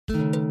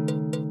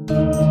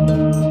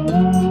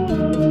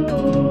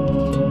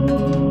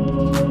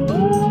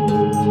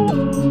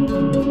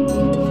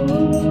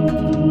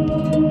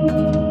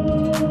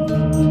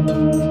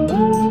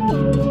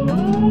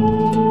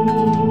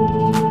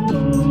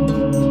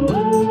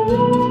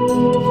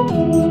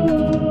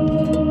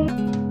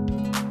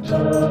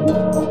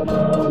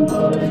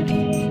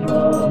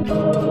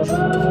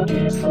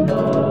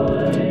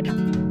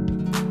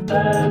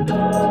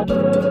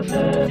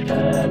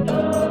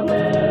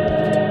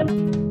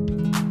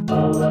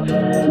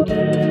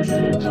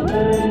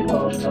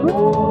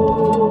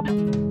road.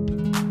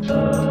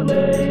 The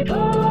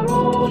later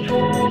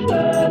ocean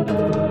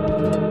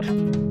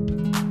landed.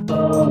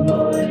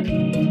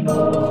 Almighty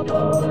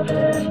Father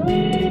has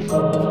we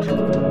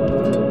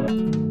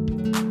suffered.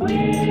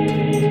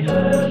 We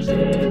have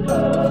sinned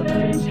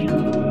against you.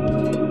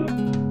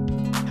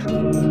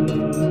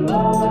 Through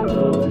our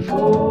own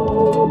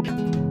fault,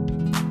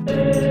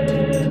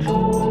 in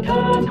thought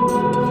and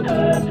word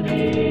and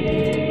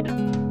deed,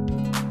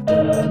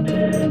 and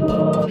in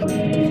what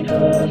we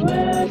have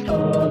left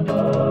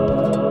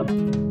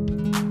undone.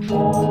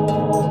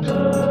 For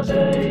the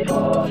sake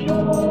of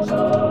your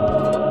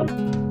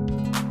Son,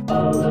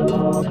 our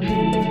Lord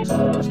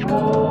Jesus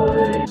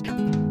Christ,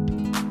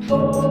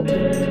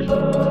 forgive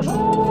us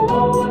all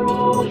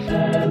our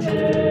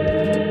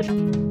offenses,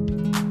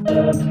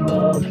 and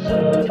from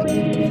that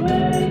we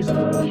may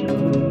serve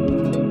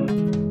you.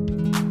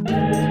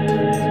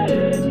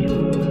 In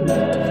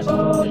newness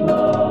of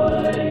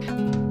life,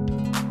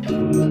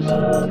 to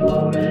the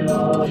glory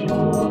of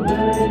your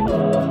name,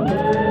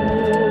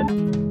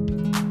 amen.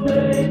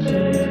 May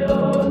the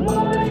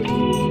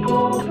Almighty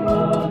God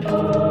grant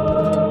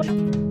us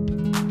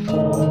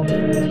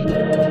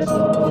forgiveness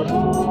of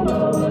all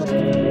our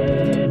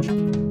sins,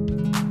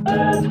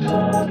 and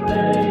the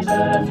grace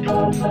and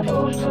comfort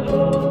of the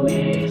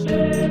Holy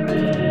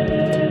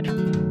Spirit,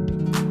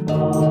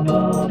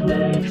 above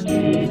makes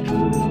speed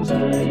to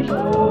save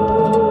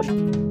us.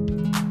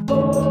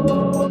 O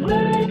Lord,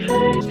 make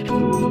haste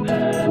to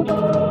help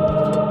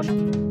us.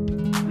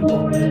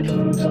 Glory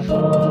to the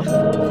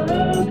Father,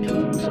 and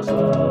to the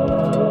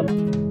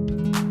Son,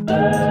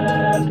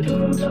 and to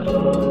the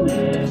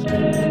Holy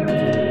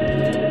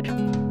Spirit,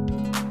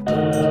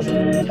 as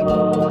it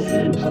was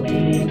in the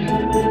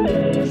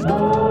beginning, is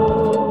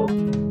now,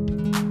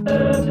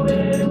 and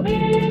will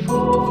be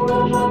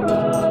forever.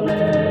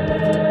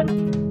 Amen.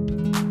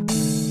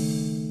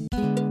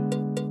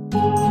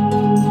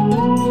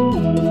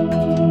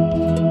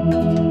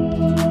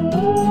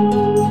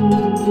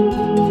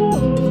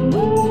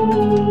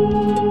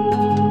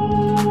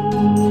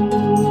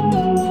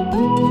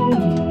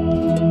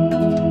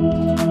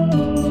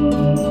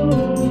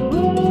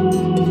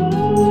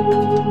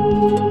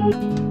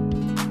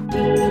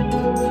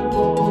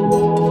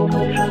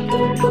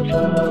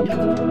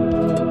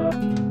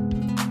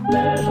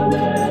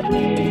 Let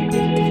me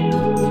be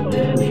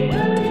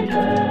humiliated.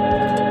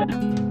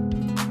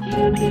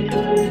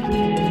 Vindicate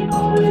me,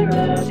 I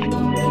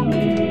rescue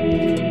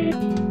me.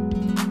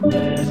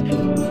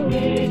 Rescue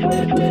me,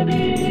 greatly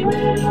be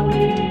with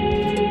me.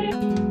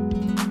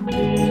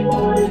 Be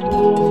my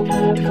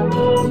protector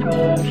and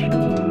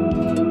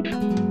refuge,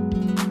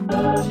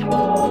 a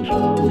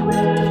stronghold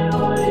where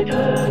I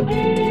can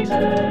be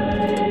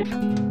safe.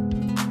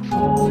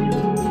 For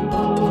you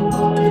are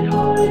my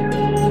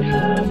hiding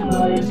and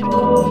my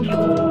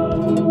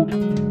stronghold.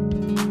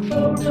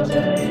 For the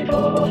sake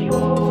of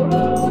your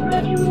own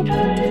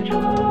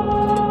reputation,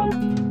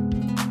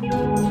 you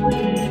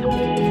lead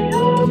me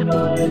and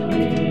guide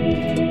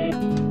me.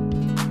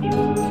 You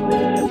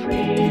will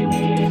free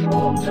me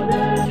from the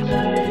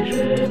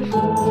temptation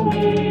for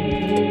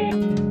me.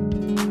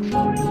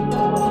 For you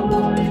are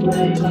my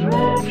place of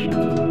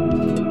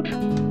refuge.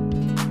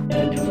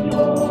 Into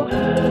your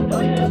hand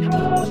I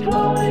entrust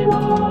my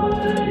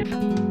life.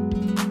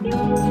 You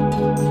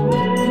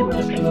will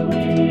rescue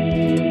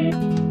me.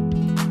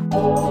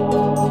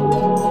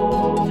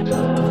 Oh,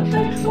 the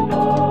faithful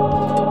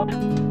God,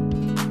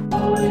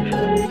 I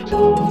hate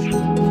those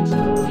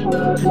choosers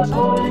worthless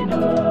I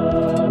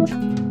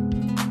don't.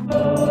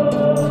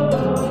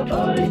 But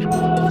I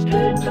trust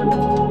in the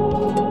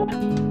Lord.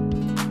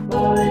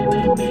 I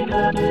will be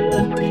glad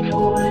and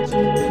rejoice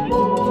in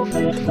your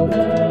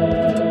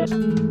faithfulness.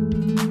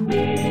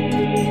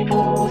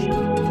 Because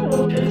you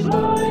notice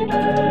my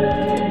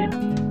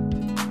pain,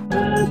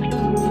 and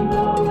you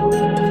are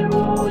aware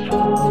of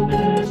how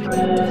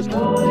distressed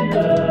I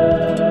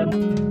am.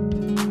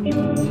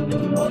 You do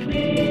not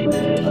leave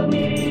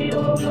me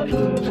of the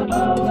truth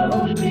about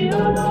of the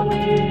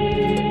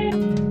enemy.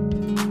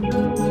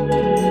 You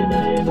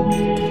enable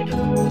me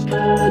to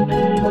stand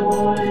in a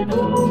wide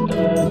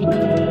open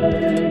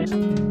place.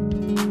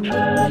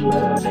 Have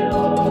mercy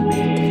on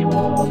me,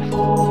 Lord,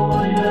 for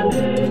I am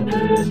in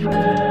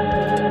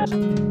distress.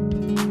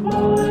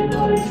 My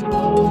life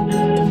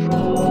groaning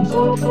from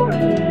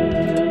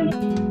suffering.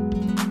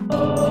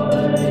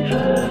 I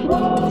have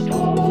lost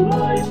all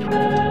my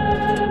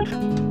strength.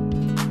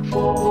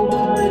 For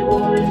my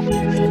life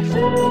is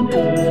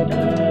extended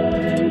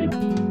day.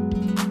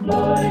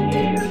 My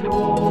years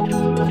draw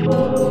to a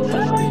close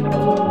as I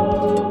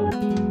grow.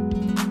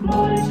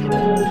 My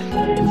strength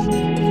fails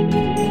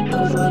me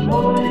because of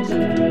my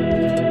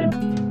sin,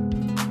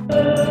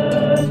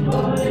 and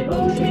my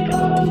bones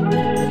become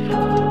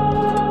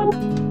brittle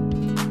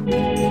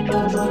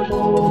because of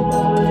all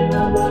my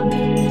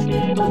enemies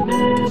keep on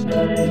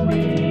visiting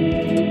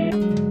me.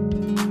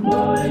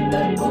 My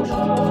labels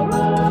are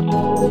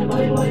uphold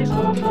by my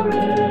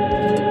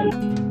suffering.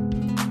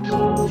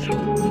 Those who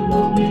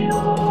know me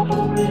are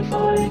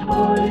horrified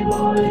by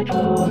my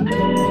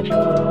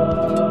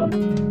condition.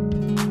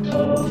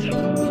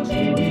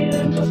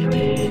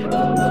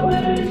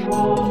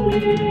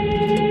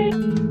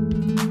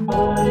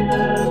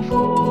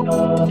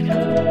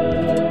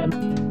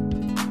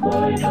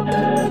 light up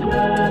and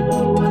where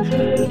no one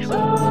thinks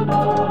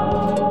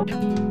about.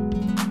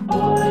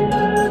 I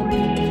am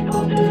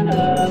reckoned in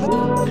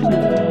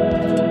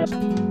effortless.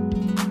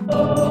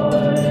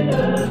 I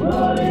am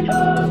light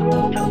and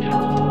grown to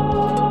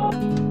top.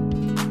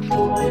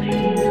 For I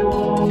hear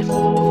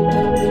also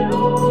many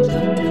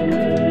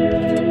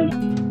singing.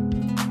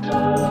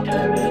 The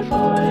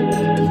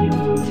terrifying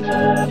news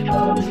that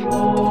comes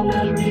from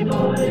every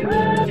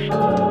direction.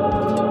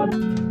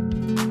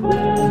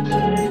 When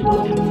they go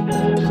to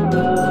enter a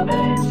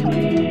main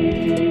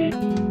street,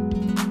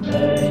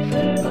 they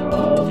figure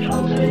out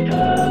how they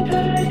can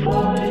take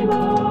my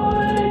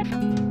life.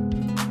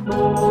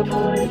 But I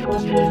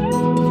trust in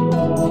you,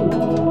 O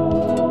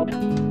Lord.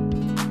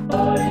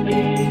 I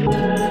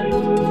declare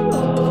you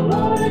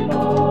alive,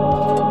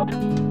 God.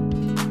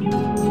 You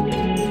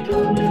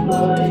determine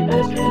my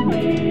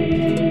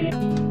destiny.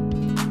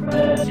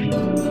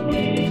 Rescue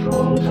me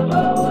from the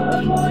power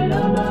of my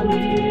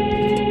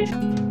enemies,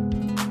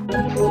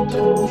 and from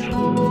those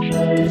who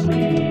chase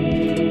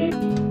me.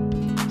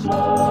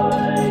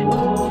 Fly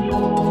on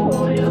your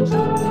wings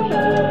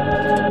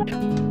ahead.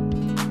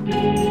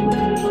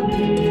 Deliver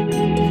me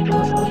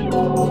because of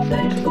your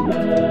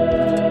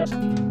faithfulness.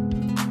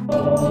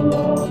 Oh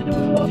Lord, do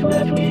not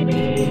let me be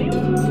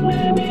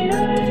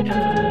humiliated.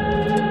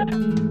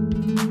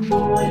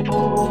 For I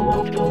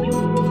belong to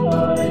you,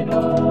 my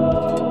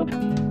God.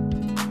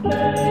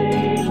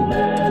 May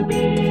men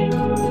be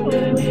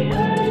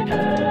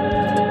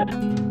humiliated.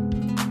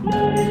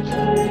 May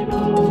they go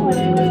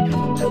away to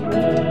the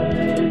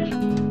grave.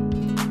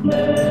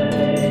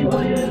 May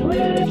my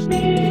lips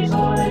be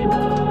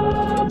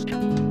silenced.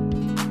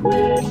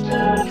 Which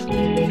steps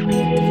keep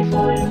me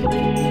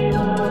silently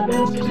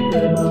against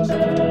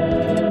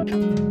innocent.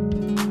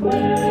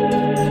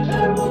 With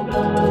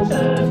arrogance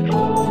and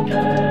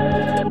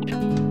contempt.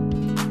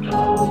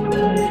 How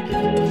great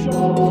is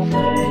your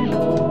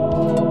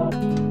favor,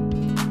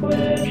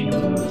 which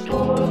you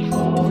store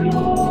for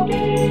your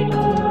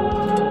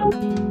kingdom.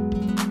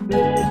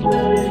 With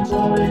waves I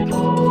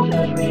told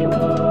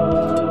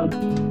everyone,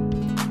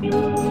 you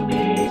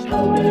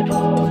bestow it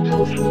on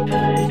those who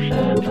take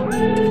shelter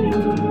in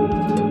you.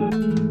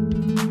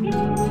 You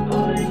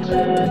hide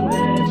them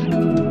with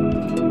you,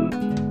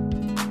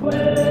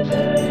 where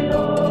they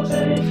are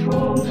safe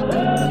from the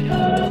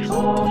attacks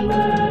of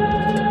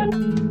men.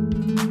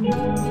 You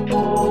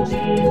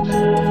conceal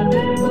them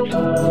in the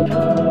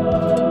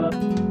shelter,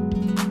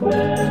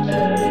 where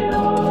they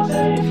are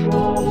safe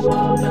from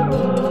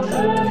wanderers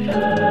and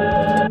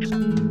attacks.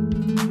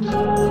 The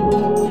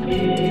Lord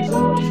is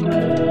our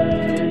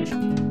strength,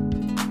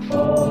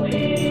 for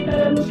he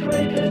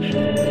demonstrated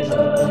his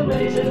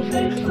amazing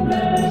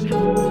faithfulness to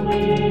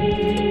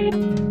me.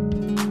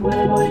 When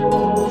I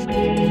was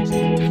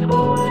besieged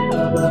by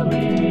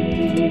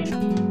enemies,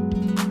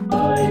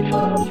 I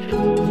jumped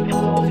to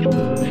God's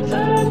roots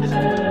and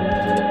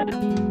said,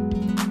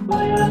 I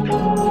am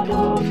cut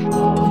off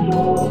from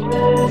your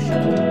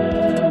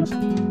presence,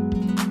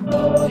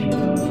 but you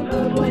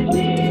have made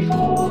me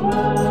for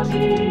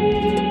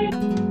mercy.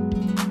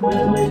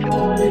 When I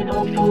cried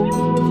out to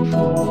you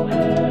for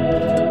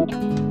help,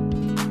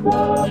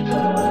 what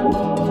time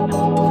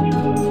upon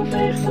you,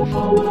 faithful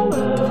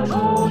followers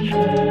of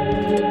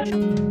faith.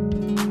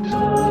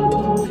 The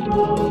Lord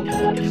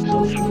protects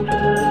those who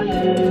have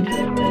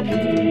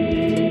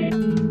integrity,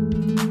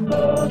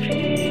 but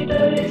he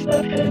days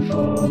that came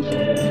from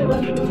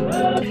zero to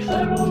act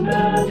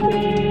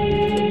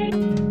arrogantly.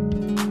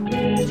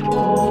 Be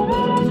strong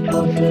and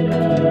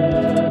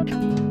confident,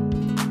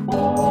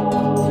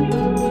 all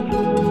you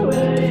who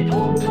wait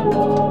on the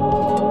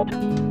Lord.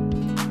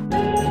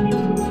 In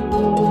you, O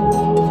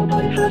Lord, I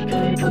have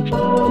taken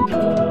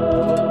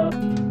shelter.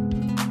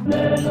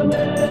 Never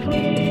let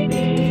me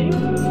be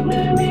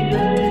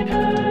humiliated.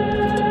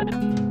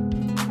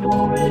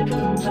 Glory to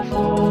the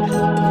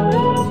Father,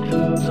 and to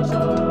the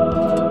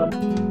Son,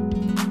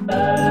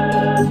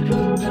 and to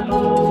the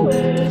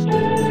Holy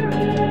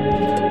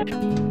Spirit,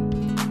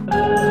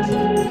 as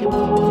it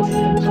was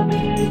in the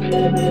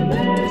beginning,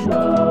 is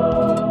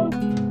now,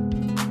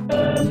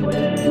 and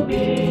will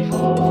be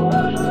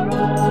forever.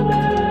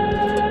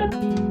 Amen.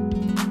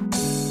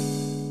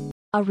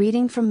 A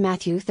reading from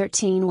Matthew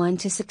 13,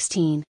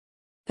 1-16.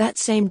 That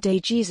same day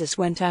Jesus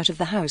went out of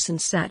the house and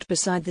sat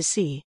beside the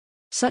sea.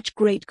 Such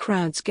great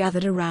crowds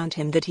gathered around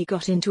him that he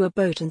got into a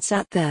boat and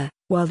sat there,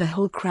 while the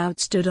whole crowd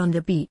stood on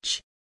the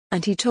beach.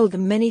 And he told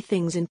them many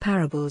things in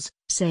parables,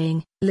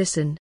 saying,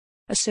 Listen.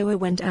 A sower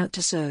went out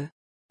to sow.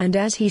 And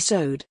as he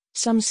sowed,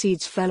 some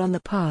seeds fell on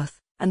the path,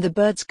 and the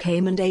birds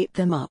came and ate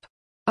them up.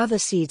 Other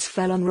seeds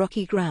fell on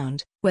rocky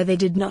ground, where they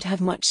did not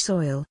have much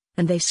soil,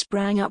 and they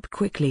sprang up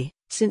quickly,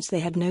 since they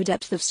had no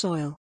depth of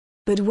soil.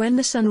 But when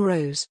the sun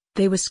rose,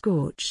 they were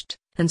scorched,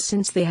 and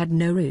since they had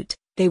no root,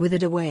 they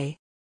withered away.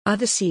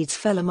 Other seeds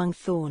fell among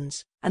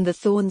thorns, and the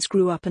thorns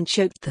grew up and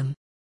choked them.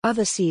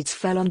 Other seeds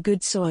fell on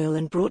good soil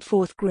and brought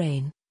forth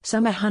grain,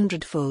 some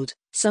 100-fold,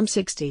 some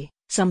 60,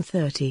 some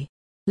 30.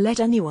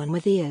 Let anyone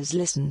with ears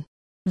listen.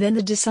 Then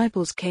the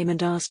disciples came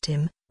and asked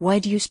him, Why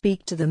do you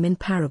speak to them in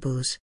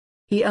parables?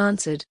 He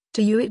answered,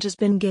 To you it has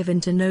been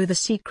given to know the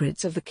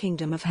secrets of the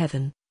kingdom of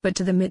heaven, but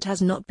to them it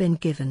has not been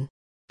given.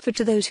 For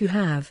to those who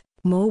have,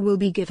 more will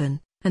be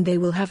given, and they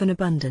will have an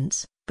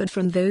abundance, but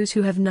from those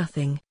who have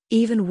nothing,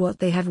 even what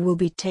they have will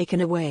be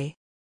taken away.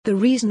 The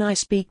reason I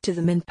speak to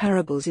them in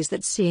parables is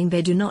that seeing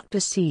they do not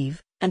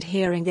perceive, and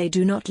hearing they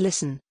do not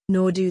listen,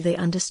 nor do they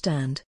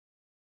understand.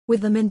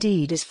 With them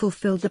indeed is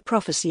fulfilled the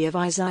prophecy of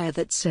Isaiah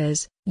that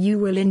says, You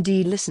will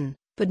indeed listen,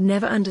 but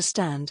never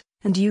understand,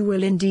 and you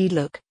will indeed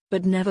look,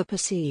 but never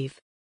perceive.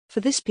 For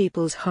this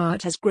people's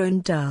heart has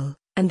grown dull,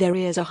 and their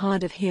ears are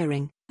hard of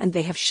hearing, and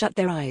they have shut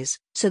their eyes,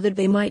 so that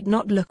they might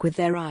not look with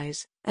their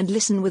eyes, and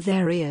listen with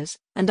their ears,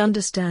 and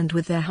understand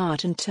with their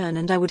heart and turn,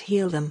 and I would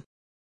heal them.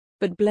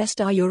 But blessed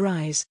are your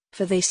eyes,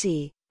 for they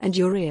see, and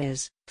your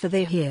ears, for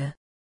they hear.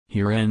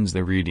 Here ends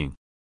the reading.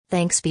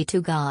 Thanks be to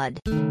God.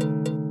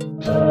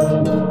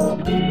 The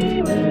Lord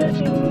be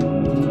with you,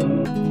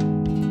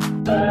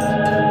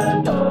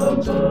 and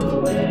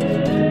also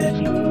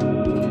with you.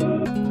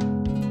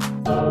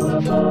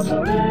 Our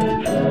Father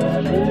in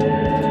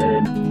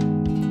heaven,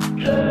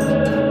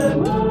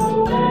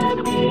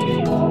 hallowed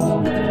be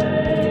your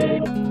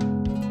name.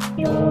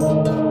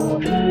 Your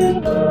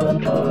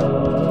kingdom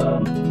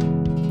come,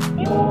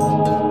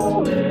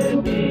 your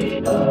will be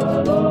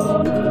done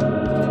on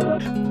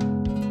earth,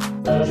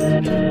 as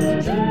it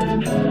is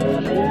in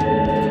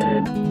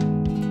heaven.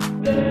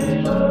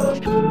 Give us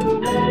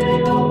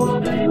today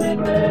our daily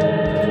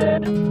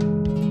bread.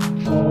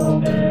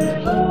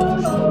 Forgive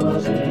us our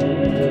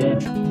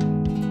sins,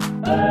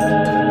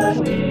 as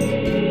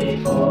we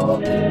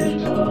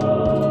forgive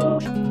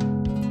those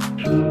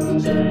who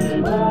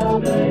sin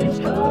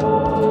against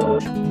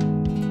us.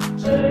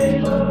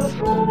 Save us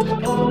from the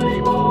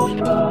time of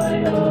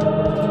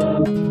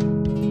trial.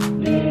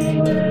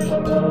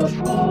 Deliver us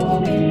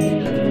from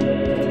evil.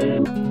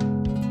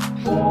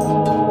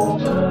 For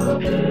the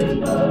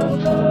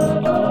kingdom,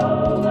 the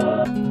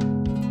power,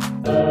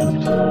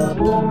 and the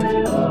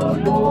glory of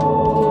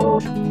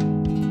Lord,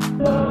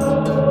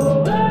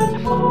 now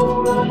and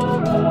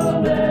forever.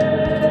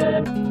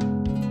 Amen.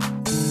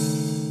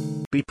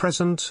 Be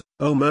present,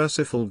 O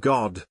merciful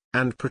God,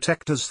 and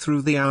protect us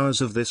through the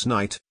hours of this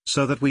night,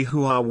 so that we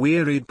who are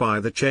wearied by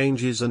the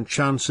changes and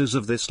chances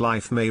of this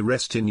life may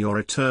rest in your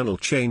eternal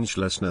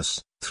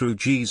changelessness, through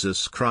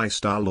Jesus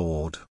Christ our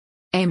Lord.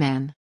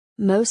 Amen.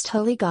 Most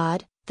holy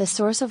God, the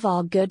source of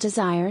all good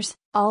desires,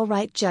 all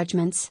right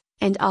judgments,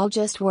 and all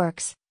just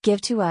works,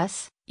 give to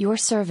us, your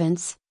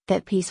servants,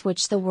 that peace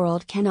which the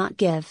world cannot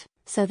give,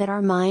 so that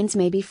our minds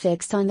may be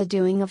fixed on the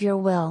doing of your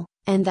will,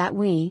 and that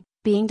we,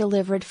 being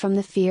delivered from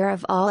the fear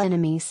of all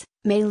enemies,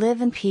 may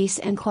live in peace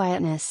and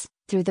quietness,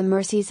 through the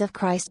mercies of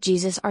Christ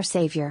Jesus our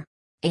Savior.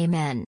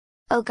 Amen.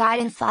 O God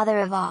and Father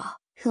of all,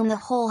 whom the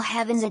whole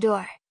heavens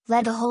adore,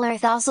 let the whole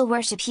earth also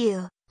worship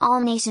you,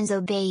 all nations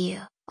obey you,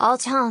 all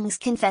tongues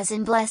confess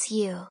and bless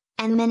you,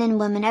 and men and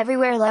women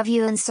everywhere love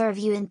you and serve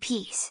you in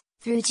peace,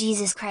 through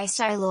Jesus Christ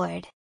our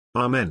Lord.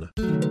 Amen.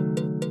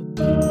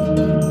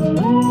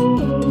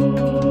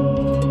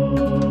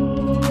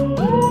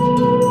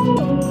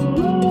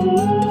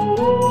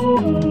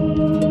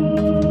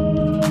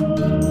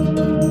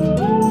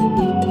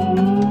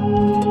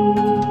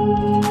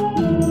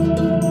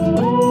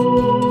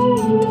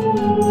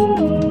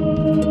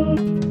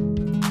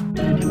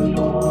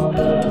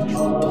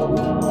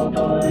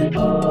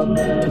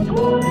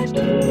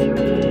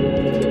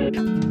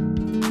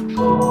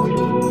 For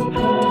you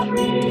have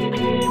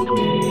redeemed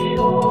me,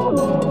 O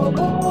Lord,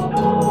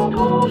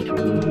 of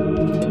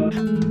truth.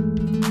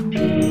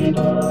 Keep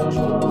us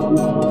from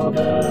all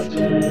the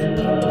sin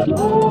and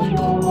of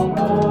your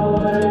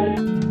right.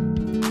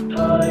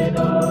 Hide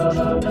us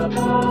under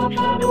the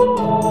shadow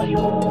of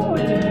your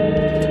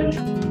wings.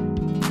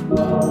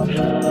 Lord,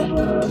 have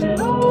mercy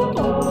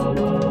upon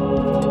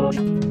us.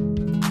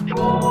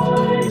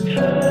 Christ,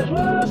 have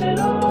mercy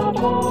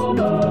upon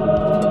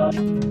us.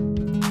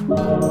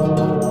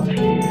 Lord,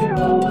 hear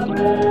our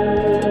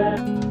prayer,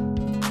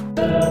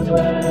 and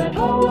let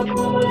our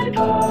cry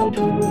come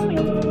to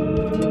you.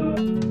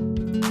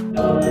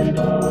 Guide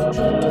us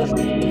as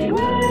we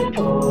wait,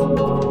 O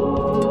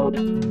Lord,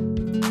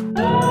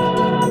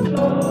 and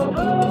love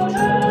us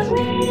as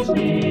we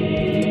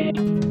speak.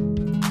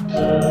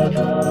 Set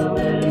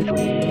away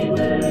we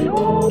may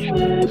watch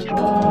with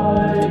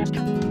Christ,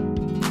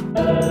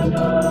 and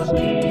as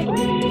we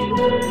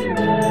may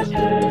rest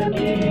in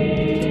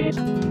peace.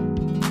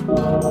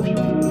 Lord, you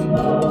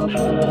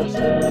have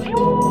set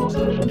your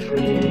servant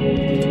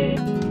free,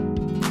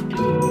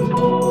 to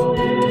go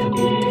in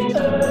peace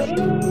as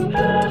you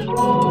have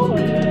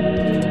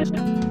promised.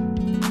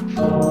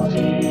 For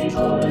these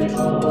eyes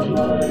of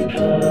life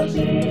have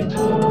seen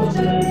the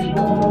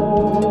Savior,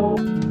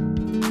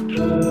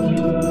 whom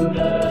you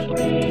have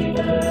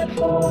created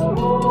for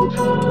all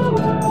the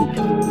world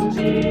to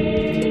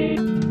see.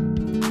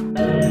 A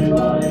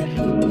life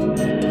food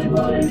and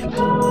life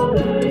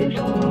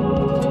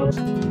salvations,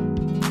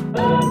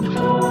 and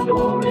the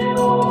glory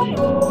of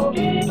your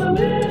people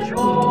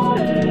Israel.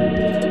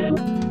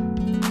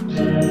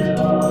 They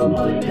are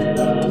mighty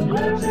and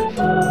blessed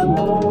the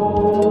Lord.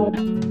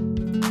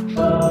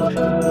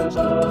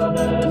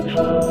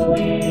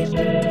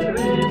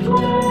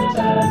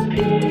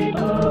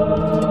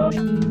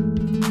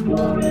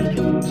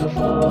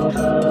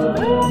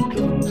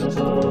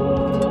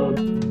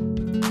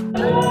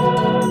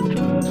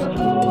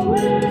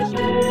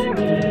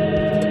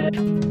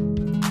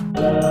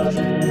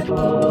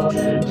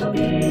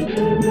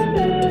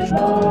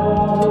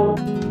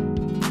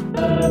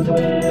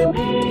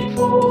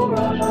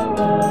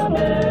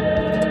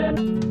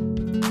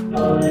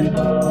 Join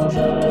us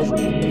as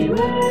we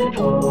wait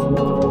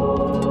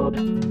forward,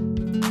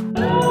 and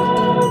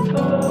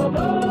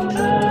purpose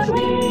as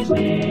we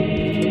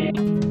speak.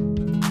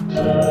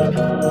 Serve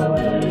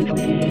awake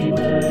we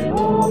may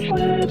watch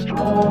with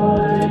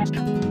Christ,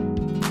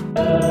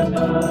 and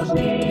as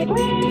need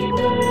we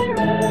may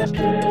rest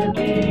in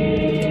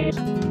peace.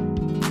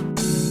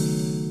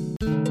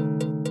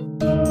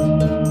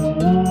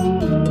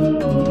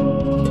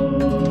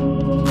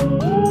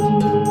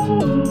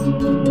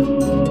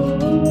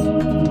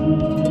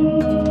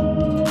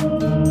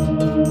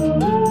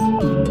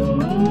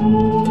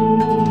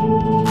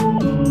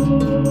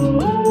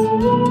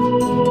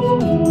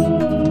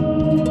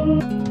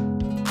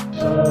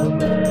 So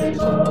praise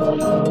the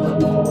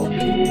Lord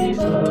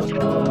Jesus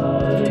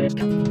Christ,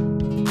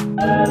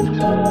 and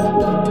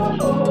tell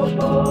us of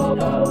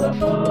our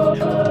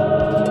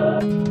Father,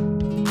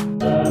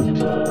 and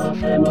the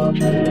fame of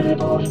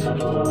Jesus to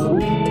whom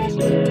we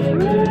stay.